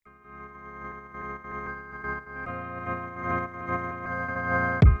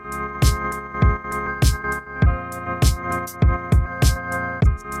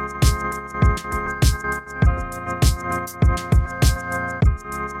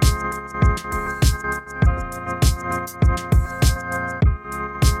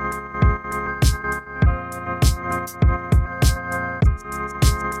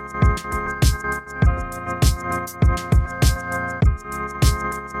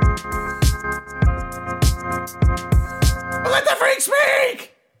Let the freak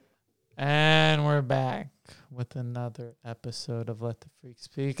speak! And we're back with another episode of Let the Freak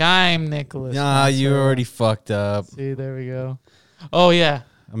Speak. I'm Nicholas. Nah, you Mansell. already fucked up. See, there we go. Oh, yeah.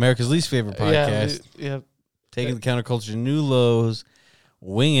 America's least favorite podcast. Yeah. Taking the counterculture to new lows,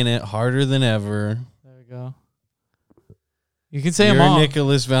 winging it harder than ever. There we go. You can say You're them all.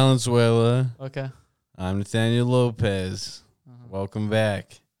 Nicholas Valenzuela. Okay. I'm Nathaniel Lopez. Welcome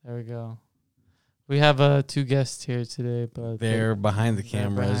back. There we go. We have two guests here today, but They're behind the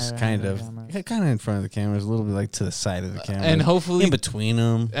cameras, behind kind the of. cameras. Yeah, kind of in front of the cameras, a little bit like to the side of the camera. and hopefully in between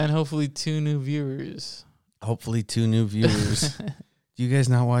them. and hopefully 2 new viewers. Hopefully 2 new viewers. Do you guys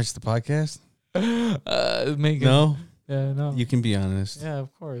not watch the podcast? Megan. No? Yeah, no. You can be honest. Yeah,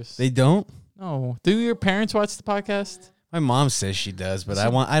 of course. They don't? No. Do your parents watch the podcast? My mom says she does, but She-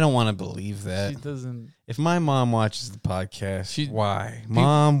 I don't want to believe that. She doesn't. If my mom watches the podcast, She- why?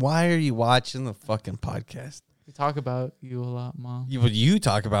 Mom, why are you watching the fucking podcast? We talk about you a lot, Mom. You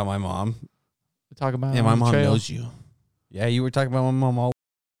talk about my mom. We talk about Yeah, my on the mom trail. knows you. Yeah, you were talking about my mom all.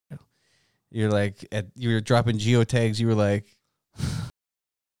 You're like, you were dropping geotags. You were like,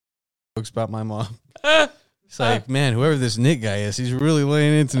 jokes about my mom. It's like, man, whoever this Nick guy is, he's really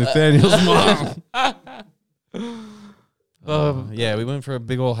laying into Nathaniel's mom. Yeah, we went for a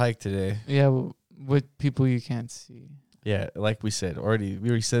big old hike today. Yeah, with people you can't see. Yeah, like we said, we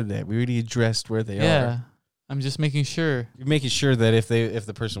already said that. We already addressed where they Yeah. are. I'm just making sure. You're making sure that if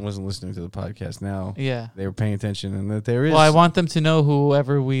the person wasn't listening to the podcast now, Yeah. they were paying attention and that there is. Well, I want them to know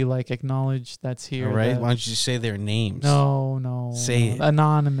whoever we acknowledge that's here. All right, that- why don't you just say their names? No. Say it.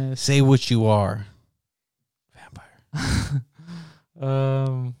 Anonymous. Say what you are.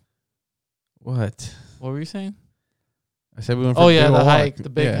 um, What? what were you saying? I said we went for Oh a yeah, big the old hike, walk. the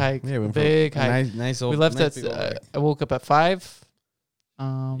big Yeah. hike, Yeah, we the went for a big hike. Nice old. We left nice at. big old hike. I woke up at 5.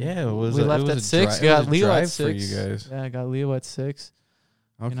 Yeah, it was. We it left was at a 6. dri- it Got was a Leo at drive 6. for you guys. Yeah, I got Leo at 6.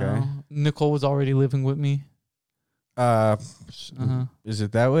 Okay. You know, Nicole was already living with me. Is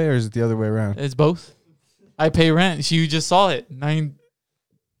it that way or is it the other way around? It's both. I pay rent. You just saw it.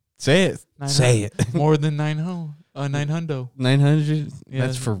 Say it. 900. Say it. More than 900. 900. 900. Yeah.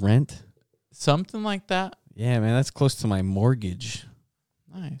 That's for rent. Something like that. Yeah, man, that's close to my mortgage.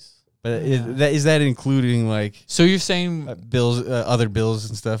 Nice. But Yeah. is that including like So you're saying? bills, other bills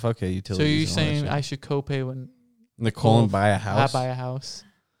and stuff? Okay, So utilities. you're and all that saying shit. I should co-pay when Nicole and buy a house? I buy a house,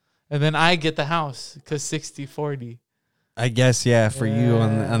 and then I get the house because 60-40. I guess, yeah, for you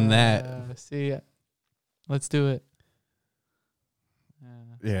on that. See, let's do it.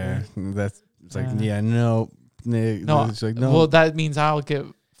 Yeah, that's it's like Yeah. no. Nick, No, it's like, no. well, that means I'll get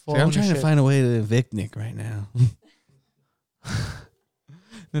full I'm trying to ownership. find a way to evict Nick right now.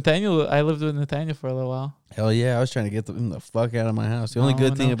 Nathaniel, I lived with Nathaniel for a little while. Hell yeah, I was trying to get him the fuck out of my house. The only No,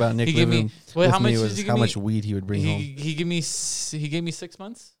 good thing no. about Nick He gave living me. Wait, with how much me did was you give how me? much weed he would bring home. He gave me 6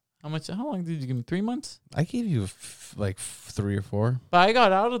 months. How much? How long did you give me? 3 months. I gave you like 3 or 4. But I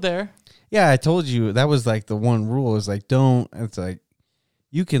got out of there. Yeah, I told you that was like the one rule is like don't. It's like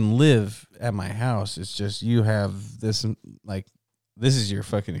you can live at my house. It's just you have this like this is your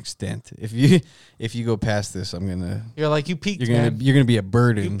fucking extent. If you go past this, I'm gonna. You're like you peaked. You're gonna be a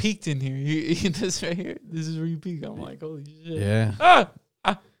burden. You peaked in here. You this right here. This is where you peak. I'm like, holy shit. Yeah.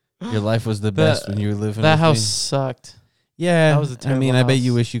 Your life was the best when you were living. That with house me. sucked. Yeah, that was a I mean, terrible I bet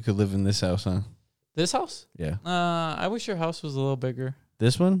you house. wish you could live in this house, huh? This house? Yeah. I wish your house was a little bigger.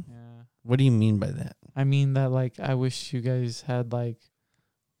 This one? Yeah. What do you mean by that? I mean that like I wish you guys had like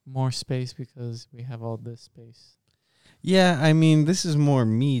more space because we have all this space. Yeah, I mean, this is more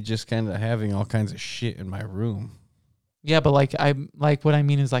me just kind of having all kinds of shit in my room. Yeah, but like what I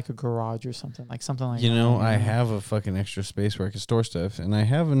mean is like a garage or something like that. You know, I have a fucking extra space where I can store stuff, and I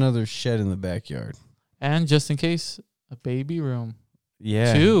have another shed in the backyard. And just in case, a baby room.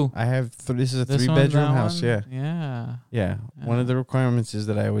 Yeah. 2. I have, this is a This one, 3-bedroom that house, one? yeah. Yeah. Yeah. One of the requirements is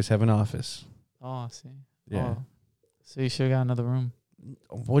that I always have an office. Oh, see. Yeah. Oh. So you should have got another room.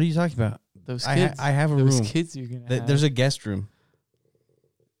 What are you talking about? Those kids. I have a those room. kids you're gonna have. There's a guest room.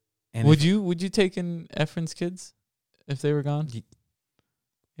 And Would you take in Efren's kids if they were gone?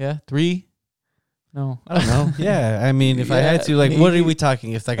 Yeah, 3. No, I don't know. Yeah, I mean, if I had to, like, what are we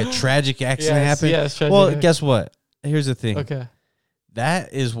talking? If like a tragic accident happened? Yes, Well, guess what? Here's the thing. Okay.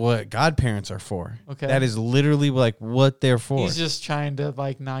 That is what godparents are for. Okay. That is literally like what they're for. He's just trying to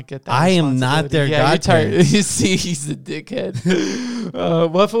like not get that. I am not their responsibility. You're tired. godparent. You see, he's a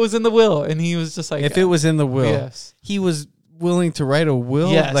dickhead. What if it was in the will and he was just like, If it was in the will, yes, he was willing to write a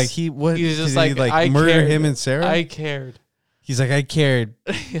will. Yes. Like he was just like I murder cared. him and Sarah. I cared. He's like I cared,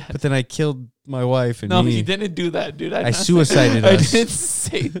 Yeah. but then I killed my wife and No, me. he didn't do that, dude. I suicided I us. didn't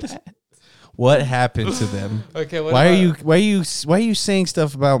say that. What happened to them? Okay. Why are you saying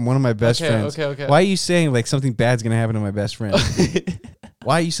stuff about one of my best friends? Okay. Why are you saying like something bad's gonna happen to my best friend?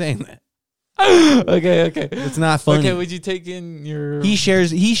 Why are you saying that? Okay. It's not funny. Okay, would you take in your? He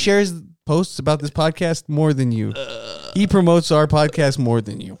shares posts about this podcast more than you. He promotes our podcast more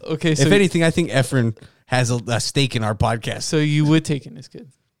than you. Okay, so if anything, I think Efren has a stake in our podcast. So you would take in his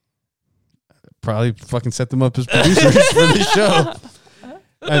kids? Probably fucking set them up as producers for the show.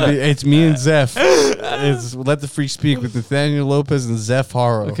 I mean, it's me and Zeph. It's Let the Freak Speak with Nathaniel Lopez and Zeph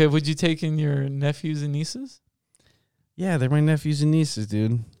Haro. Okay, would you take in your nephews and nieces? Yeah, they're my nephews and nieces,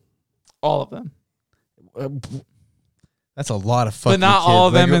 dude. All of them. That's a lot of fucking But not kids. all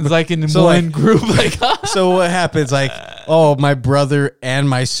of them in one like, group. Like, so what happens? Like, oh, my brother and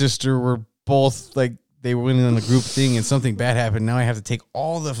my sister were both like they went in a group thing, and something bad happened. Now I have to take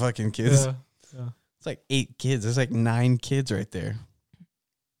all the fucking kids. yeah. It's like 8 kids. There's like 9 kids right there.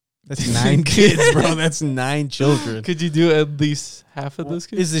 That's 9 kids, bro. That's 9 children. Could you do at least half of those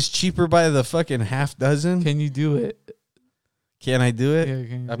kids? Is this cheaper by the fucking half dozen? Can you do it? Can I do it?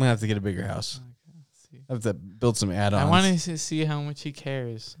 Yeah, I'm gonna have to get a bigger house. Okay, I have to build some add-ons. I want to see how much he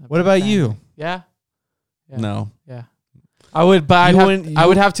cares. What about you? Yeah. No. Yeah. I would, but I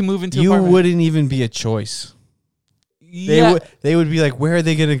would have to move into. You apartment. wouldn't even be a choice. Yeah. They would be like, where are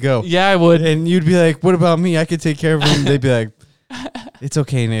they gonna go? Yeah, I would. And you'd be like, what about me? I could take care of them. They'd be like, it's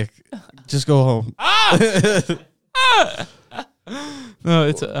okay, Nick. Just go home. No,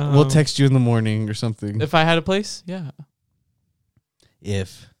 it's. We'll text you in the morning or something. If I had a place, yeah.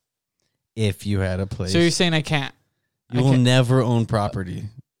 If you had a place. So you're saying I can't? You will never own property.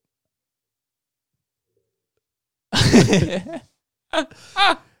 How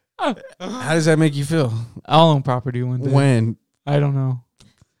does that make you feel? I'll own property one day. When? I don't know.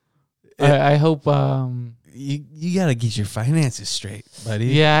 I hope. You gotta get your finances straight, buddy.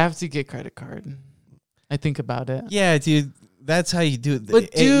 Yeah, I have to get credit card. I think about it. Yeah, dude. That's how you do it.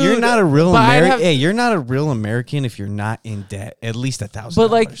 But Hey, dude, you're not a real American. have- Hey, you're not a real American if you're not in debt. At least $1,000. But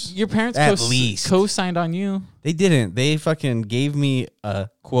like your parents At least. co-signed on you. They didn't. They fucking gave me a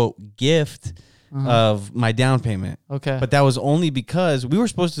quote gift of my down payment. Okay. But that was only because we were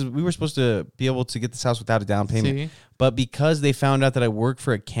supposed to be able to get this house without a down payment. See? But because they found out that I work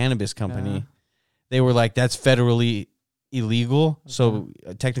for a cannabis company, Yeah. they were like, that's federally illegal. Okay. So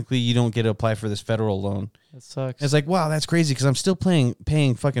technically you don't get to apply for this federal loan. That sucks. It's like, wow, that's crazy because I'm still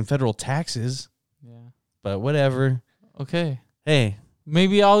paying fucking federal taxes. Yeah. But whatever. Okay. Hey.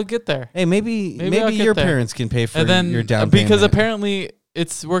 Maybe I'll get there. Hey, maybe your parents can pay for and then, your down because payment. apparently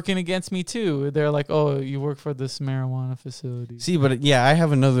it's working against me too. They're like, oh, you work for this marijuana facility. See, but yeah, I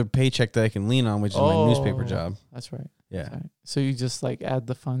have another paycheck that I can lean on, which is my newspaper job. That's right. Yeah. That's right. So you just like add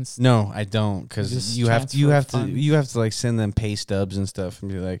the funds. No, I don't, because you have to like send them pay stubs and stuff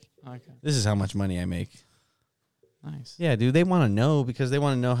and be like, okay, this is how much money I make. Nice. Yeah, dude, they want to know because they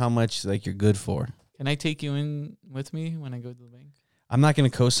want to know how much like you're good for. Can I take you in with me when I go to the bank? I'm not going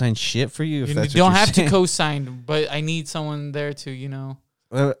to co-sign shit for you. If You that's don't what have you're saying. to co-sign, but I need someone there to,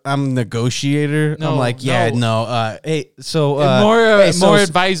 I'm negotiator. No, I'm like, yeah, no. Hey, so more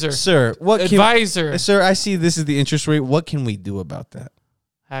advisor, sir. Advisor, sir. I see this is the interest rate. What can we do about that?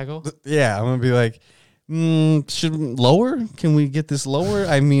 haggle. Yeah, I'm gonna be like, should we lower? Can we get this lower?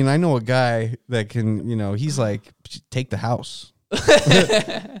 I mean, I know a guy that can. He's like, take the house.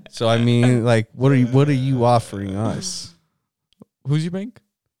 So I mean, like, what are you offering us? Who's your bank?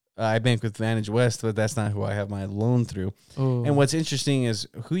 I bank with Vantage West, but that's not who I have my loan through. Oh. And what's interesting is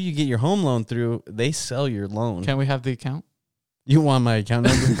who you get your home loan through, they sell your loan. Can we have the account? You want my account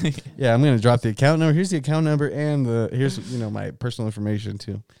number? Yeah, I'm going to drop the account number. Here's the account number and here's my personal information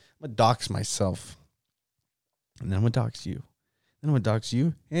too. I'm going to dox myself. And then I'm going to dox you. Then I'm going to dox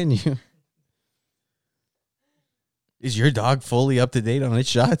you and you. Is your dog fully up to date on its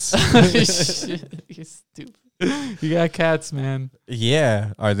shots? You're stupid. You got cats, man.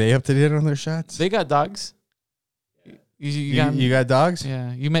 Yeah. Are they up to date on their shots? They got dogs. You got dogs?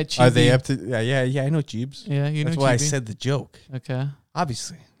 Yeah. You met Chibi. Are they up to... Yeah, I know Jeebs. Yeah, you know That's why I Chibi. said the joke. Okay.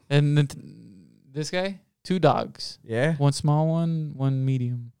 Obviously. And this guy? 2 dogs. Yeah? One small one, one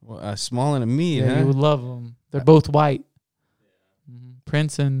medium. Well, a small and a medium, Yeah, huh? you would love them. They're both white. Mm-hmm.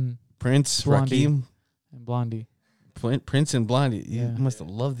 Prince and Prince, Blondie. Rakim. And Blondie. Prince and Blondie. You Yeah. must have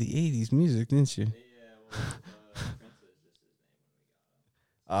loved the 80s music, didn't you?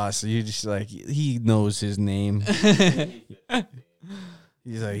 So you just like, he knows his name. He's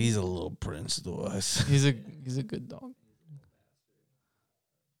like, he's a little prince to us. He's a good dog.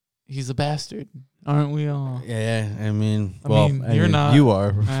 He's a bastard, aren't we all? Yeah, I mean, you're not. You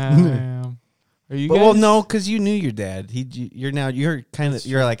are. I am. Are you But, guys? well, no, because you knew your dad. You're That's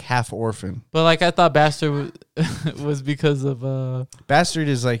you're like half orphan. But like I thought bastard was because of Bastard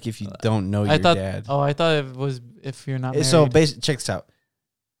is like if you don't know your dad. Oh, I thought it was if you're not married. So check this out.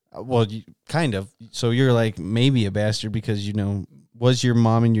 Well, kind of. So you're like maybe a bastard because was your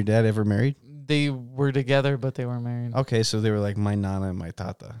mom and your dad ever married? They were together, but they weren't married. Okay, so they were like my nana and my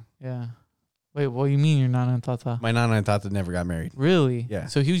tata. Yeah. Wait, what do you mean your nana and tata? My nana and tata never got married. Really? Yeah.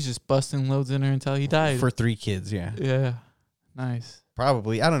 So he was just busting loads in her until he died. For 3 kids, yeah. Yeah. Nice.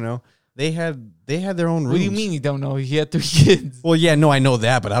 Probably. I don't know. They had their own rooms. What do you mean you don't know? He had 3 kids. Well, yeah, no, I know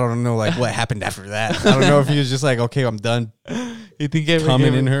that, but I don't know like what happened after that. I don't know if he was just like, okay, I'm done You think he ever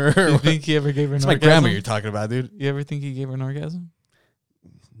coming gave in her. You think he ever gave her an It's orgasm? my grandma you're talking about, dude. You ever think he gave her an orgasm?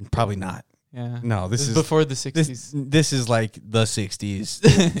 Probably not. Yeah. No, this is before the 60s. this is like the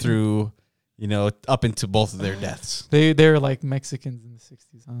 60s through, up into both of their deaths. They were like Mexicans in the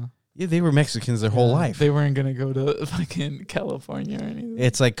 60s, huh? Yeah, they were Mexicans their whole Yeah, life. They weren't going to go to fucking California or anything.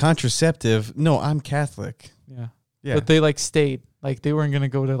 It's like contraceptive. No, I'm Catholic. Yeah. Yeah. But they like stayed. Like they weren't going to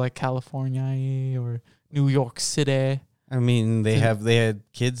go to like California or New York City. I mean, they had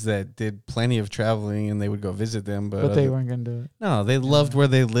kids that did plenty of traveling and they would go visit them, But they weren't going to do it. No, they loved where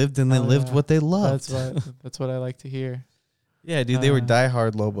they lived and they lived what they loved. That's what I like to hear. Yeah, dude, they were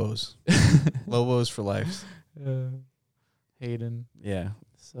diehard Lobos. Lobos for life. Hayden Yeah.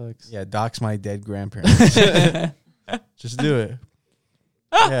 sucks. Yeah, dox my dead grandparents. Just do it.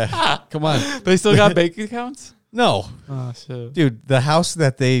 Yeah. Come on. They still got bank accounts? No. Oh, shit. Dude, the house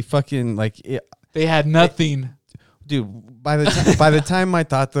that they fucking They had nothing. dude, by the time my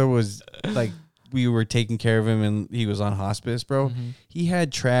tata was like we were taking care of him and he was on hospice, bro, Mhm. he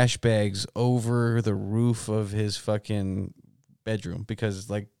had trash bags over the roof of his fucking bedroom because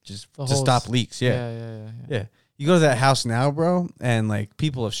like just The to holes. stop leaks. Yeah. Yeah. You go to that house now, bro, and like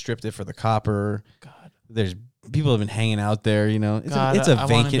people have stripped it for the copper. God. There's people have been hanging out there, It's God, it's a I wanna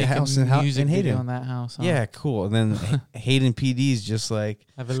vacant make house a in music video Hayden. on that house. Huh? Yeah, cool. And then Hayden PD's just like,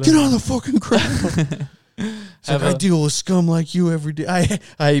 Have a get little- on the fucking ground. It's like, I deal with scum like you every day.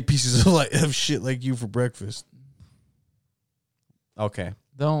 I eat pieces of shit like you for breakfast. Okay.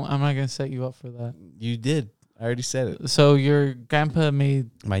 I'm not gonna set you up for that. You did. I already said it. So your grandpa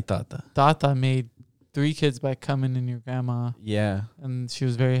My tata. Tata made 3 kids by coming in your grandma, Yeah. and she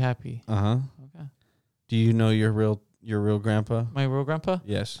was very happy. Uh-huh. Okay. Do you know your real grandpa? My real grandpa?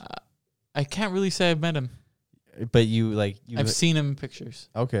 Yes. I can't really say I've met him. But you I've seen him in pictures.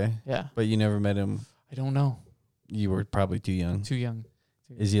 Okay. Yeah. But you never met him. I don't know. You were probably too young. Too young.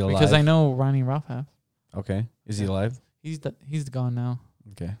 Is he alive? Because I know Ronnie Rothhaft. Okay. Is he alive? He's gone now.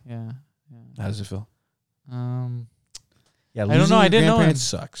 Okay. Yeah. How does it feel? Yeah, I don't know. I didn't know him. grandparents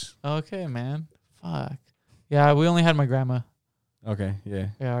sucks. Okay, man. Fuck. Yeah, we only had my grandma. Okay. Yeah.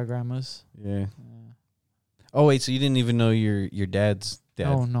 Yeah, our grandmas. Yeah. Yeah. Oh wait, so you didn't even know your dad's dad?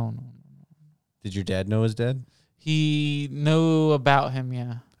 Oh no. Did your dad know his dad? He knew about him,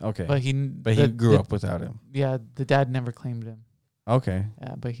 yeah. Okay. But he grew up without him. Yeah, the dad never claimed him. Okay.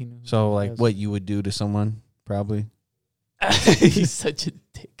 Yeah, but he knew. So who he like was. what you would do to someone, probably. He's such a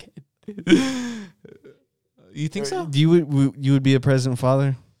dickhead. You think so? You would be a present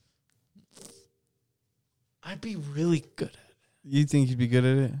father? I'd be really good at it. You think you'd be good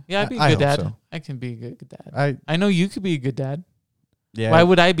at it? Yeah, I'd be a I good hope dad. so. I can be a good dad. I I know you could be a good dad. yeah. Why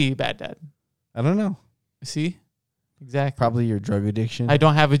would I be a bad dad? I don't know. See? Exactly. Probably your drug addiction. I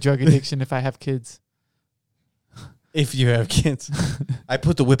don't have a drug addiction if I have kids. If you have kids, I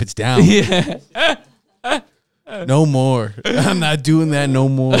put the whippets down. Yeah. No more. I'm not doing that no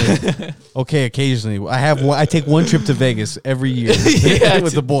more. Okay, occasionally I take one trip to Vegas every year Yeah,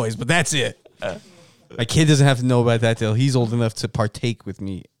 with the boys, but that's it. My kid doesn't have to know about that till he's old enough to partake with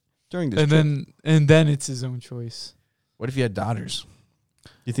me during this. trip. And then it's his own choice. What if you had daughters?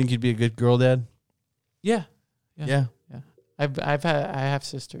 You think you'd be a good girl dad? Yeah. Yeah. I have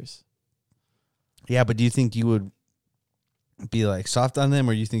sisters. Yeah, but do you think you would be like soft on them,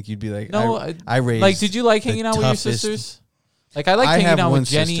 or you think you'd be like, No, I raised like, did you like the hanging out with your toughest- sisters? Like, I liked I have hanging out one with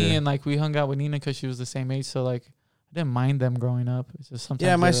Jenny, sister. and like we hung out with Nina because she was the same age. So like, I didn't mind them growing up. It's just sometimes.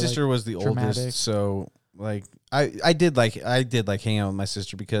 Yeah, my they were, sister was the dramatic. oldest, so like I did like hanging out with my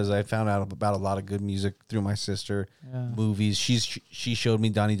sister because I found out about a lot of good music through my sister. Yeah. Movies. She showed me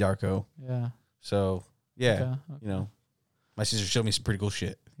Donnie Darko. Yeah. So yeah, Okay. you know, my sister showed me some pretty cool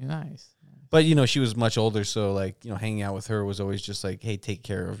shit. Nice. But she was much older, so like hanging out with her was always just like, hey, take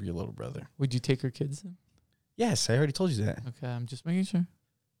care of your little brother. Would you take her kids in? Yes, I already told you that. Okay, I'm just making sure.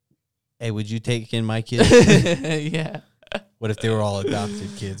 Hey, would you take in my kids? Yeah. What if they were all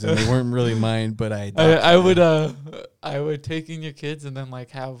adopted kids and they weren't really mine, but I I would take in your kids and then like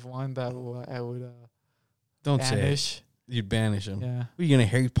have one that I would don't banish. say it. You'd banish him. Yeah. Are you gonna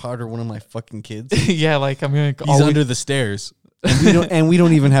Harry Potter one of my fucking kids? Yeah, like I'm gonna. He's under the stairs, and we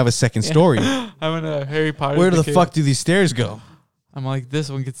don't even have a second story. I'm gonna Harry Potter. Where the fuck do these stairs go? I'm like,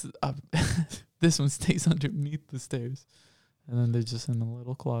 this one gets up. This one stays underneath the stairs, and then they're just in a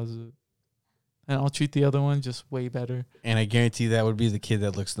little closet. And I'll treat the other one just way better. And I guarantee that would be the kid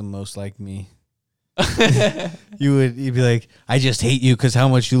that looks the most like me. You'd be like, I just hate you because how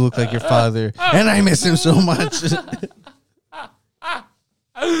much you look like your father, and I miss him so much. You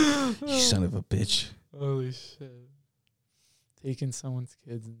son of a bitch. Holy shit. Taking someone's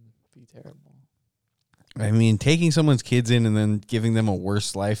kids and be terrible. I mean, taking someone's kids in and then giving them a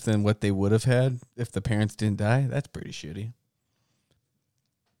worse life than what they would have had if the parents didn't die, that's pretty shitty.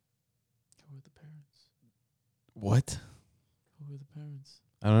 Who were the parents? What? Who were the parents?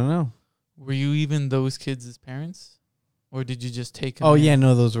 I don't know. Were you even those kids' parents? Or did you just take them Oh, in? yeah,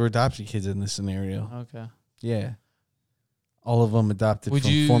 no, those were adopted kids in this scenario. Okay. Yeah. All of them adopted Would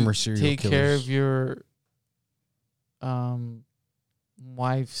from you former serial take killers. care of your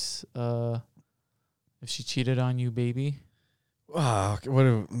wife's if she cheated on you, baby? Oh,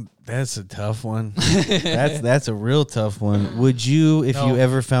 that's a tough one. That's a real tough one. Would you, if you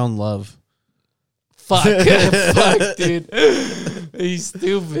ever found love? Fuck. Fuck, dude. You're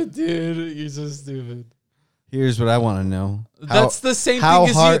stupid, dude. You're so stupid. Here's what I want to know. That's the same thing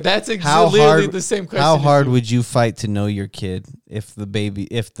as you. That's literally the same question. How hard would you fight to know your kid if the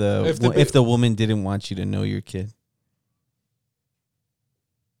woman didn't want you to know your kid?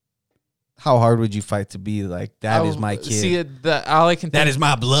 How hard would you fight to be like, that is my kid? See, all I can think, that is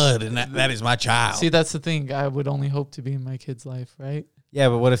my blood, and that is my child. See, that's the thing. I would only hope to be in my kid's life, right? Yeah,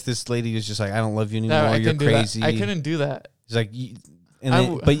 but what if this lady was just like, I don't love you anymore, you're crazy. I couldn't do that. It's like,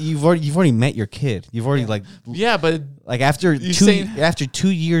 but you've already met your kid. You've already yeah, but like after 2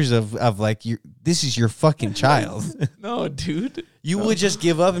 years of like this is your fucking child. No, dude. You would just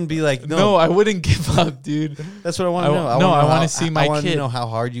give up and be like, no, I wouldn't give up, dude. That's what I want to know. I want to see my kid. I want to know how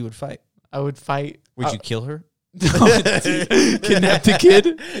hard you would fight. I would fight. Would you kill her? No, kidnap the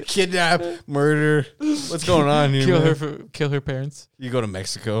kid? Kidnap, murder. What's going on here? Kill her parents. You go to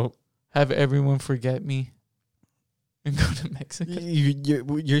Mexico. Have everyone forget me. And go to Mexico.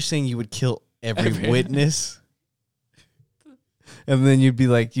 You're saying you would kill every witness? And then you'd be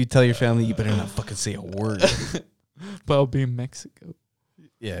like, you tell your family, you better not fucking say a word. But I'll be in Mexico.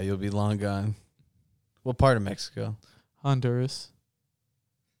 Yeah, you'll be long gone. What part of Mexico? Honduras.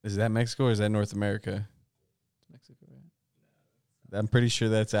 Is that Mexico or is that North America? Mexico, right? I'm pretty sure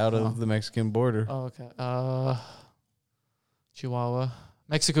that's out of the Mexican border. Oh, okay. Chihuahua.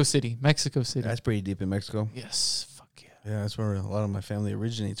 Mexico City. That's pretty deep in Mexico. Yes. Fuck yeah. Yeah, that's where a lot of my family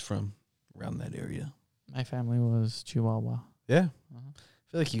originates from, around that area. My family was Chihuahua. Yeah. I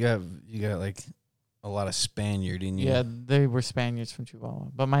feel like you got like a lot of Spaniard in you. Yeah, they were Spaniards from Chihuahua.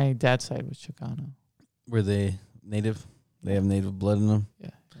 But my dad's side was Chicano. Were they native? They have native blood in them? Yeah.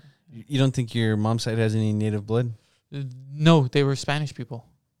 You don't think your mom's side has any native blood? No, they were Spanish people.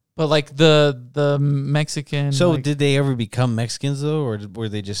 But like the Mexican. So did they ever become Mexicans though, or were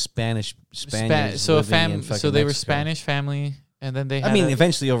they just Spaniards? So they were Spanish family, and then they.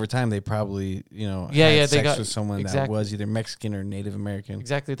 Eventually over time they probably had sex with someone that was either Mexican or Native American.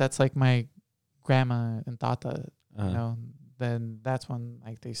 Exactly, that's like my grandma and tata. Then that's when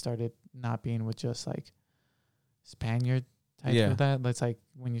like they started not being with just like Spaniard type of that. That's like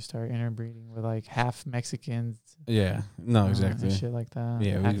when you start interbreeding with like half Mexicans. Yeah, no, exactly. And shit like that.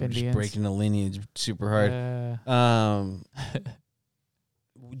 Yeah, half we were Indians. just breaking the lineage super hard.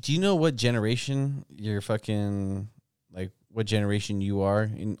 Do you know what generation you're fucking like? What generation you are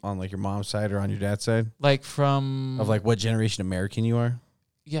on like your mom's side or on your dad's side? Like from of like what generation American you are?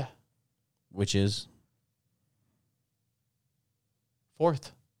 Yeah. Which is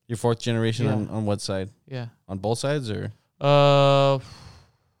fourth. Your fourth generation on what side? Yeah. On both sides or?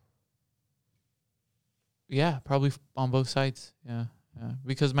 Yeah, probably on both sides. Yeah.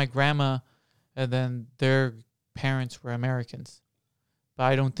 Because my grandma and then their parents were Americans. But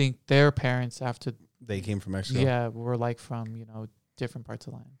I don't think their parents after they came from Mexico. Yeah, were like from, different parts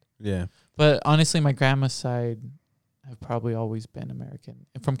of land. Yeah. But honestly, my grandma's side have probably always been American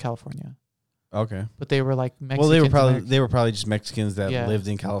from California. Okay. But they were like Mexicans. Well, they were probably just Mexicans that lived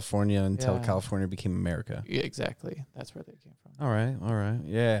in California until California became America. Yeah, exactly. That's where they came from. All right.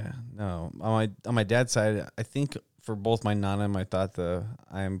 Yeah. No. On my dad's side, I think for both my nana and my tata,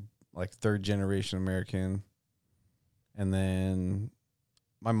 I'm like third generation American. And then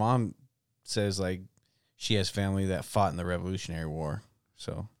my mom says like she has family that fought in the Revolutionary War.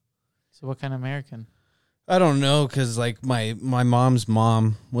 So what kind of American? I don't know, because like my mom's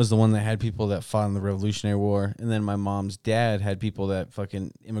mom was the one that had people that fought in the Revolutionary War, and then my mom's dad had people that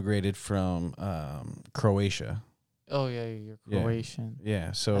fucking immigrated from Croatia. Oh yeah, you're Croatian.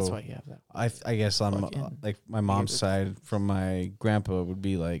 Yeah, so that's why you have that. I guess I'm like my mom's side from my grandpa would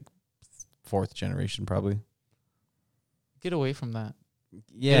be like 4th generation probably. Get away from that.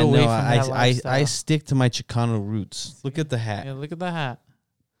 Yeah, no, I stick to my Chicano roots. Look at the hat. Yeah, look at the hat.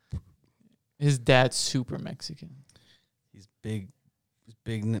 His dad's super Mexican. He's big.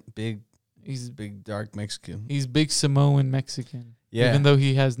 He's big dark Mexican. He's big Samoan Mexican. Yeah. Even though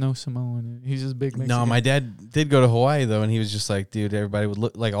he has no Samoan, he's just big Mexican. No, my dad did go to Hawaii though, and he was just like, dude, everybody would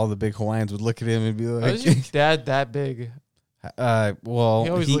look like all the big Hawaiians would look at him and be like, "Was your dad that big?"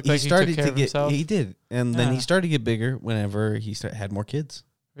 Well, he started to get. He did, and then he started to get bigger whenever he had more kids.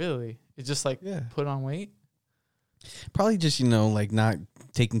 Really? It just like put on weight. Probably just like not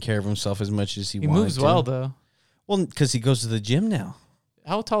taking care of himself as much as he wanted. He moves well though. Well, because he goes to the gym now.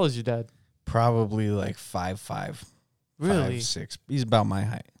 How tall is your dad? Probably like 5'5". Really? 5'6". He's about my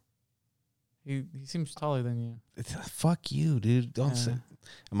height. He seems taller than you. Fuck you, dude. Don't say.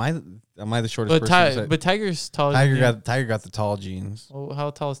 Am I the shortest person? But Tiger's taller. Tiger got the tall genes. Oh,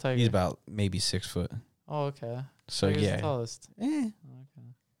 how tall is Tiger? He's about maybe 6 foot. Oh, okay. So Tiger's yeah. the tallest. Okay.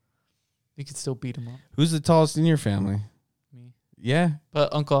 You could still beat him up. Who's the tallest in your family? Me. Yeah.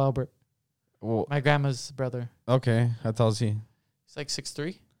 But Uncle Albert. Well, my grandma's brother. Okay. How tall is he? He's like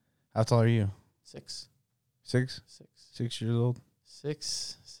 6'3". How tall are you? 6. 6? 6 years old?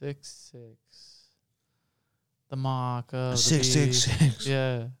 6. The mark of 666.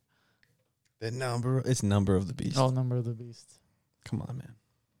 Yeah. The number. It's number of the beast. Oh, number of the beast. Come on, man.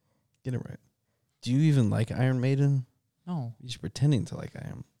 Get it right. Do you even like Iron Maiden? No. You're just pretending to like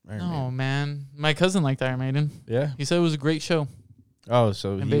Iron Maiden. No, man. My cousin liked Iron Maiden. Yeah. He said it was a great show. Oh,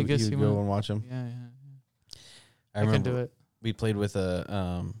 so in Vegas, he would go and watch them? Yeah. I can do it. We played with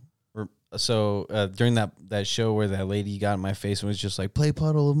during that show where that lady got in my face and was just like, play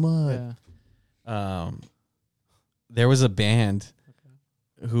Puddle of Mud. Yeah. There was a band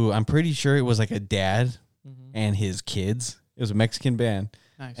who I'm pretty sure it was like a dad and his kids. It was a Mexican band.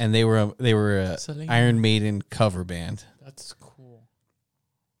 Nice. And they were a Iron Maiden cover band. That's cool.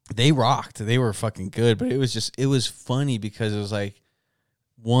 They rocked. They were fucking good, but it was funny because it was like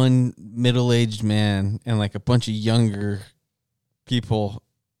one middle-aged man and like a bunch of younger people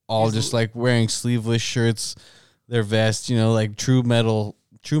all just like wearing sleeveless shirts, their vests, like true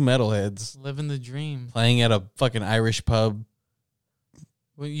metalheads. Living the dream. Playing at a fucking Irish pub.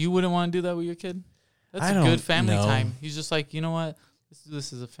 Well, you wouldn't want to do that with your kid? That's a good family time. He's just like, you know what?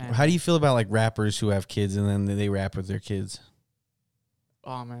 This is a family. How do you feel about like rappers who have kids and then they rap with their kids?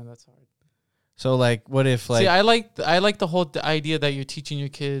 Oh man, that's hard. So like, what if like? See, I like the whole idea that you're teaching your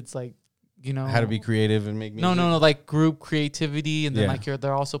kids like, how to be creative and make music. No, like group creativity, and then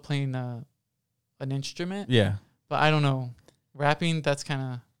they're also playing an instrument. Yeah, but I don't know, rapping. That's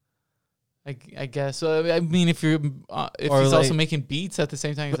kind of, I guess. So I mean, if he's also making beats at the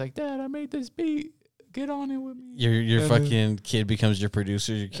same time, he's like, Dad, I made this beat. Get on it with me. Your fucking kid becomes your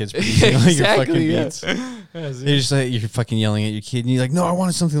producer. Your kid's producing your fucking beats. You're just like you're fucking yelling at your kid, and you're like, "No, I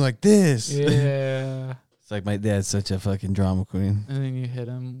wanted something like this." Yeah. It's like my dad's such a fucking drama queen. And then you hit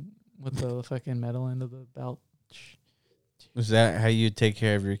him with the fucking metal end of the belt. Is that how you take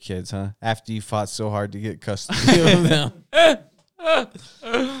care of your kids, huh? After you fought so hard to get custody of them.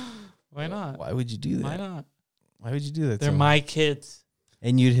 Why not? Why would you do that? Why not? Why would you do that? They're my kids.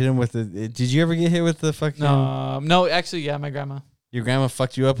 And you'd hit him with the... Did you ever get hit with the fucking... No, actually, yeah, my grandma. Your grandma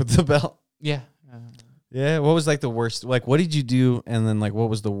fucked you up with the belt? Yeah. Yeah? What was like the worst... Like, what did you do? And then, like, what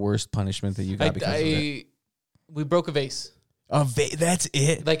was the worst punishment that you got because of it? We broke a vase. A vase? That's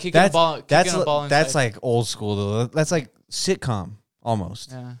it? Like, kicking a ball inside. That's like old school, though. That's like sitcom,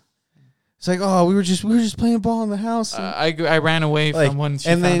 almost. Yeah. It's like, oh, we were just playing ball in the house. I ran away from when she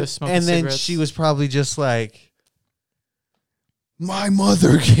found us smoking cigarettes. And then she was probably just like... My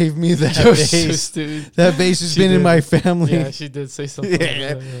mother gave me that vase. That vase has been in my family. Yeah, she did say something. Yeah.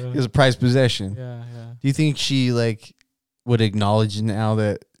 Like that, yeah. It was a prized possession. Yeah. Do you think she like would acknowledge now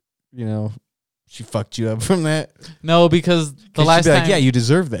that she fucked you up from that? No, because the last time, yeah, you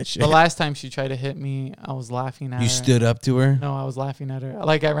deserve that shit. The last time she tried to hit me, I was laughing at her. You stood up to her? No, I was laughing at her.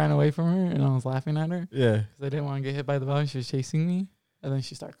 Like I ran away from her and I was laughing at her. Yeah, because I didn't want to get hit by the ball. She was chasing me, and then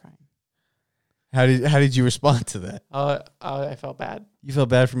she started crying. How did you respond to that? I felt bad. You felt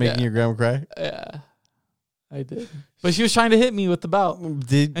bad for making your grandma cry? Yeah. I did. But she was trying to hit me with the belt.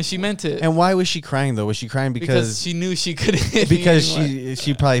 And she meant it. And why was she crying though? Was she crying because she knew she couldn't hit because me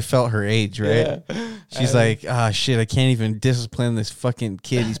she probably felt her age, right? Yeah. She's like, shit, I can't even discipline this fucking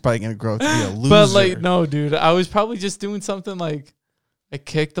kid. He's probably gonna grow up to be a loser. But like, no, dude, I was probably just doing something like I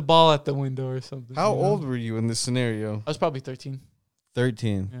kicked the ball at the window or something. How old were you in this scenario? I was probably 13.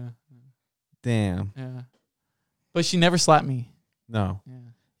 13. Yeah. Damn. Yeah. But she never slapped me. No.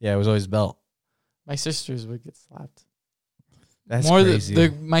 Yeah, it was always belt. My sisters would get slapped. That's crazy.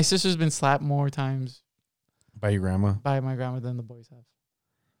 My sister's been slapped more times by your grandma. By my grandma than the boys have.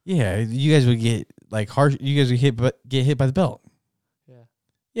 Yeah, you guys would get like harsh. You guys would get hit by the belt. Yeah.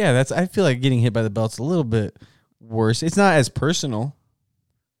 Yeah, I feel like getting hit by the belt's a little bit worse. It's not as personal.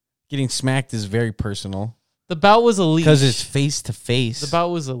 Getting smacked is very personal. The belt was a leash because it's face to face. The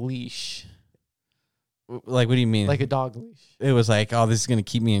belt was a leash. Like, what do you mean? Like a dog leash. It was like, oh, this is gonna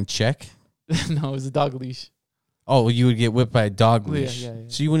keep me in check. No, it was a dog leash. Oh, you would get whipped by a dog leash. Yeah.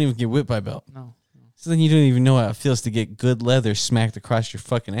 So you wouldn't even get whipped by a belt. No. So then you don't even know how it feels to get good leather smacked across your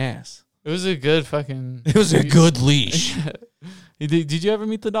fucking ass. It was a good fucking... It was a good leash. Did you ever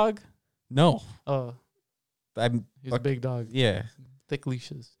meet the dog? No. Oh. He's a big dog. Yeah. Thick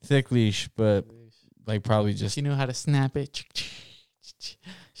leashes. Thick leash, but like probably just... She knew how to snap it.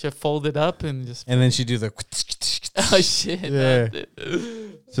 She'd fold it up and just... And then she'd do the... Oh, shit. Yeah.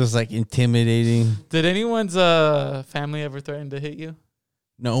 Just like intimidating. Did anyone's family ever threaten to hit you?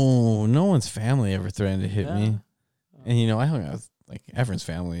 No one's family ever threatened to hit me. And, you know, I hung out with, like, Efren's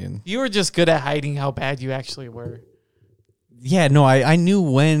family. And you were just good at hiding how bad you actually were. Yeah, no, I knew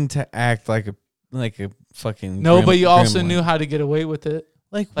when to act like a fucking... No, but you also knew how to get away with it.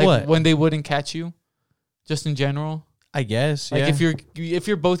 Like what? When they wouldn't catch you, just in general. I guess, like if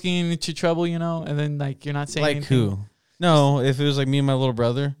you're both getting into trouble, you know, and then like you're not saying like anything. Who? No, if it was like me and my little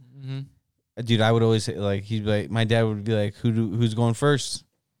brother, dude, I would always say, like, he'd be like, my dad would be like, who's going first?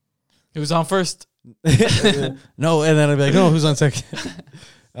 Who's on first? No, and then I'd be like, no, who's on second?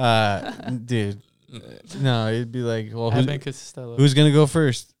 Dude, no, it'd be like, well, who's gonna go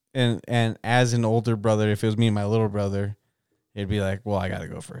first? And as an older brother, if it was me and my little brother, it'd be like, well, I gotta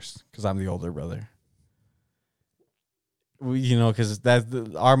go first because I'm the older brother. You know, because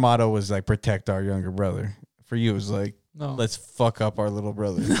our motto was like protect our younger brother. For you, it was like, let's fuck up our little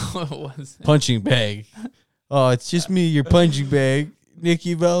brother. No, it wasn't. Punching bag. Oh, it's just me, your punching bag,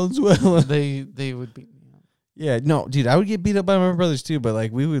 Nikki Valenzuela. They would beat me up. Yeah, no, dude, I would get beat up by my brothers too, but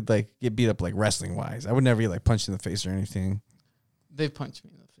like we would like get beat up like wrestling wise. I would never get like punched in the face or anything. They've punched me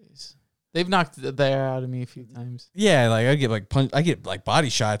in the face. They've knocked the air out of me a few times. Yeah, like I get like body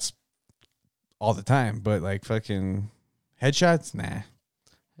shots all the time, but like fucking headshots, nah.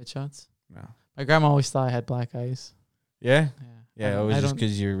 Headshots? No. My grandma always thought I had black eyes. Yeah? Yeah, it was just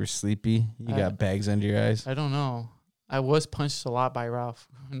because you were sleepy. You got bags under your eyes. I don't know. I was punched a lot by Ralph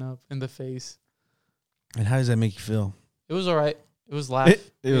growing up in the face. And how does that make you feel? It was all right. It was laugh.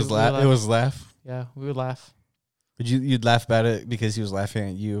 It was laugh? Yeah, we would laugh. But you'd laugh about it because he was laughing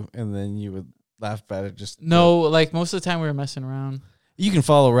at you, and then you would laugh about it just... No, like most of the time we were messing around. You can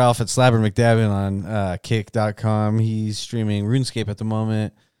follow Ralph at Slabber McDabbin on kick.com. He's streaming RuneScape at the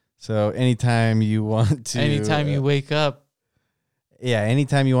moment. So anytime you want to... Anytime you wake up. Yeah,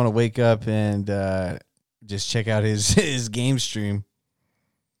 anytime you want to wake up and just check out his game stream.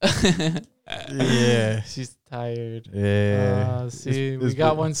 Yeah. She's tired. Yeah. See, we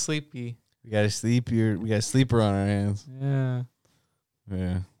got one sleepy. We got a sleeper on our hands. Yeah.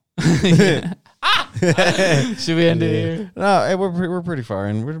 Yeah. Should we end it here? No, we're pretty far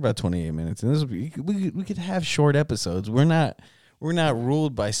in. We're about 28 minutes, and we could have short episodes. We're not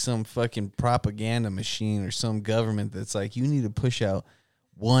ruled by some fucking propaganda machine or some government that's like, you need to push out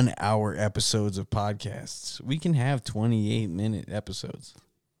 1 hour episodes of podcasts. We can have 28-minute episodes.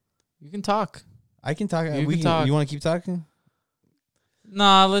 You can talk. I can talk. You can talk. You want to keep talking?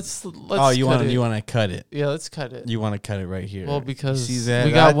 Nah, let's. Oh, you want to cut it? Yeah, let's cut it. You want to cut it right here? Well, because see that?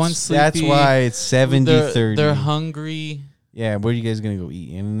 we got one sleepy. That's why it's 70-30. They're hungry. Yeah, where are you guys gonna go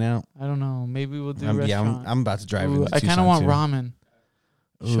eat? In-N-Out? I don't know. Maybe we'll do restaurant. I'm about to drive. Ooh, I kind of want ramen.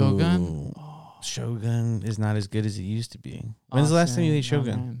 Shogun. Oh. Shogun is not as good as it used to be. When's the last time you ate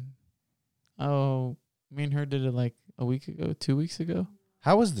Shogun? Oh, me and her did it like a week ago, 2 weeks ago.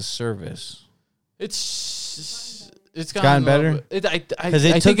 How was the service? It's gotten better. I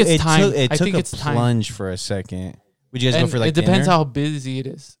think it's time. It took a plunge time. for a second. Would you guys go for like it depends dinner? how busy it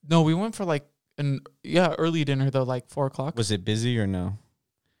is. No, we went for like early dinner though, like 4:00. Was it busy or no?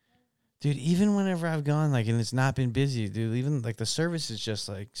 Dude, even whenever I've gone, like, and it's not been busy, dude, even like the service is just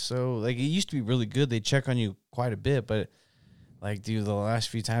like so, like, it used to be really good. They check on you quite a bit, but like, dude, the last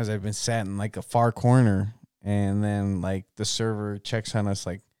few times I've been sat in like a far corner and then like the server checks on us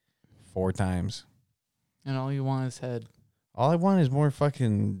like 4 times. And all you want is head. All I want is more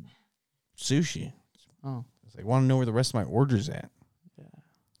fucking sushi. Oh. It's like, I want to know where the rest of my order's at. Yeah.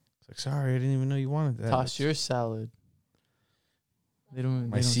 It's like, sorry, I didn't even know you wanted that. Toss your salad. They don't.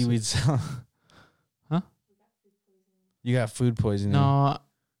 My seaweed salad. Huh? You got food poisoning. No,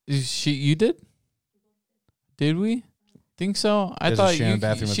 you did? Did we? Think so? I Guys thought are sharing a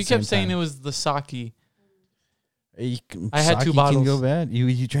bathroom at she the kept same saying time. it was the sake. I had 2 bottles. Can go bad.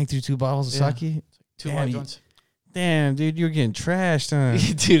 You drank through 2 bottles of sake? 2 Damn, large ones. Damn, dude, you're getting trashed, huh?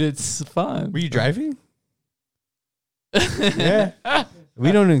 Dude, it's fun. Were you driving? Yeah.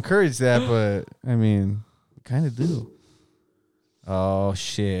 We don't encourage that, but I mean, we kind of do. Oh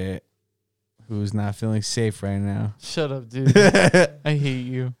shit. Who's not feeling safe right now? Shut up, dude. I hate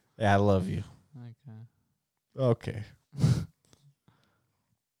you. Yeah, I love you. Okay. Okay.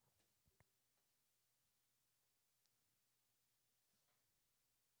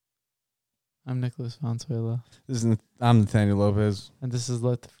 I'm Nicholas Valenzuela. I'm Nathaniel Lopez. And this is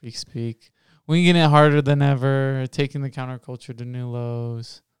Let the Freak Speak. Winging it harder than ever, taking the counterculture to new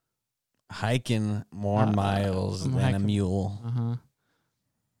lows. Hiking more miles I'm than hiking. a mule. Uh-huh.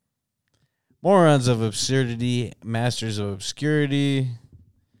 Morons of absurdity, masters of obscurity.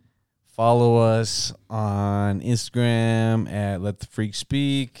 Follow us on Instagram at Let the Freak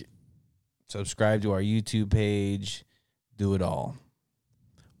Speak. Subscribe to our YouTube page. Do it all.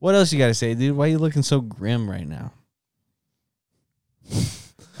 What else you got to say, dude? Why are you looking so grim right now?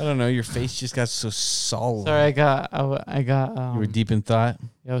 I don't know. Your face just got so solemn. Sorry, I got. You were deep in thought.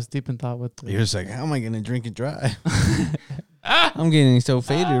 Yeah, I was deep in thought with. You're just like, how am I gonna drink it dry? I'm getting so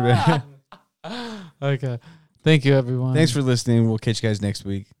faded right now. Okay, thank you, everyone. Thanks for listening. We'll catch you guys next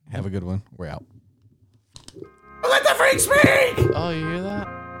week. Have a good one. We're out. Let the freak speak. Oh, you hear that?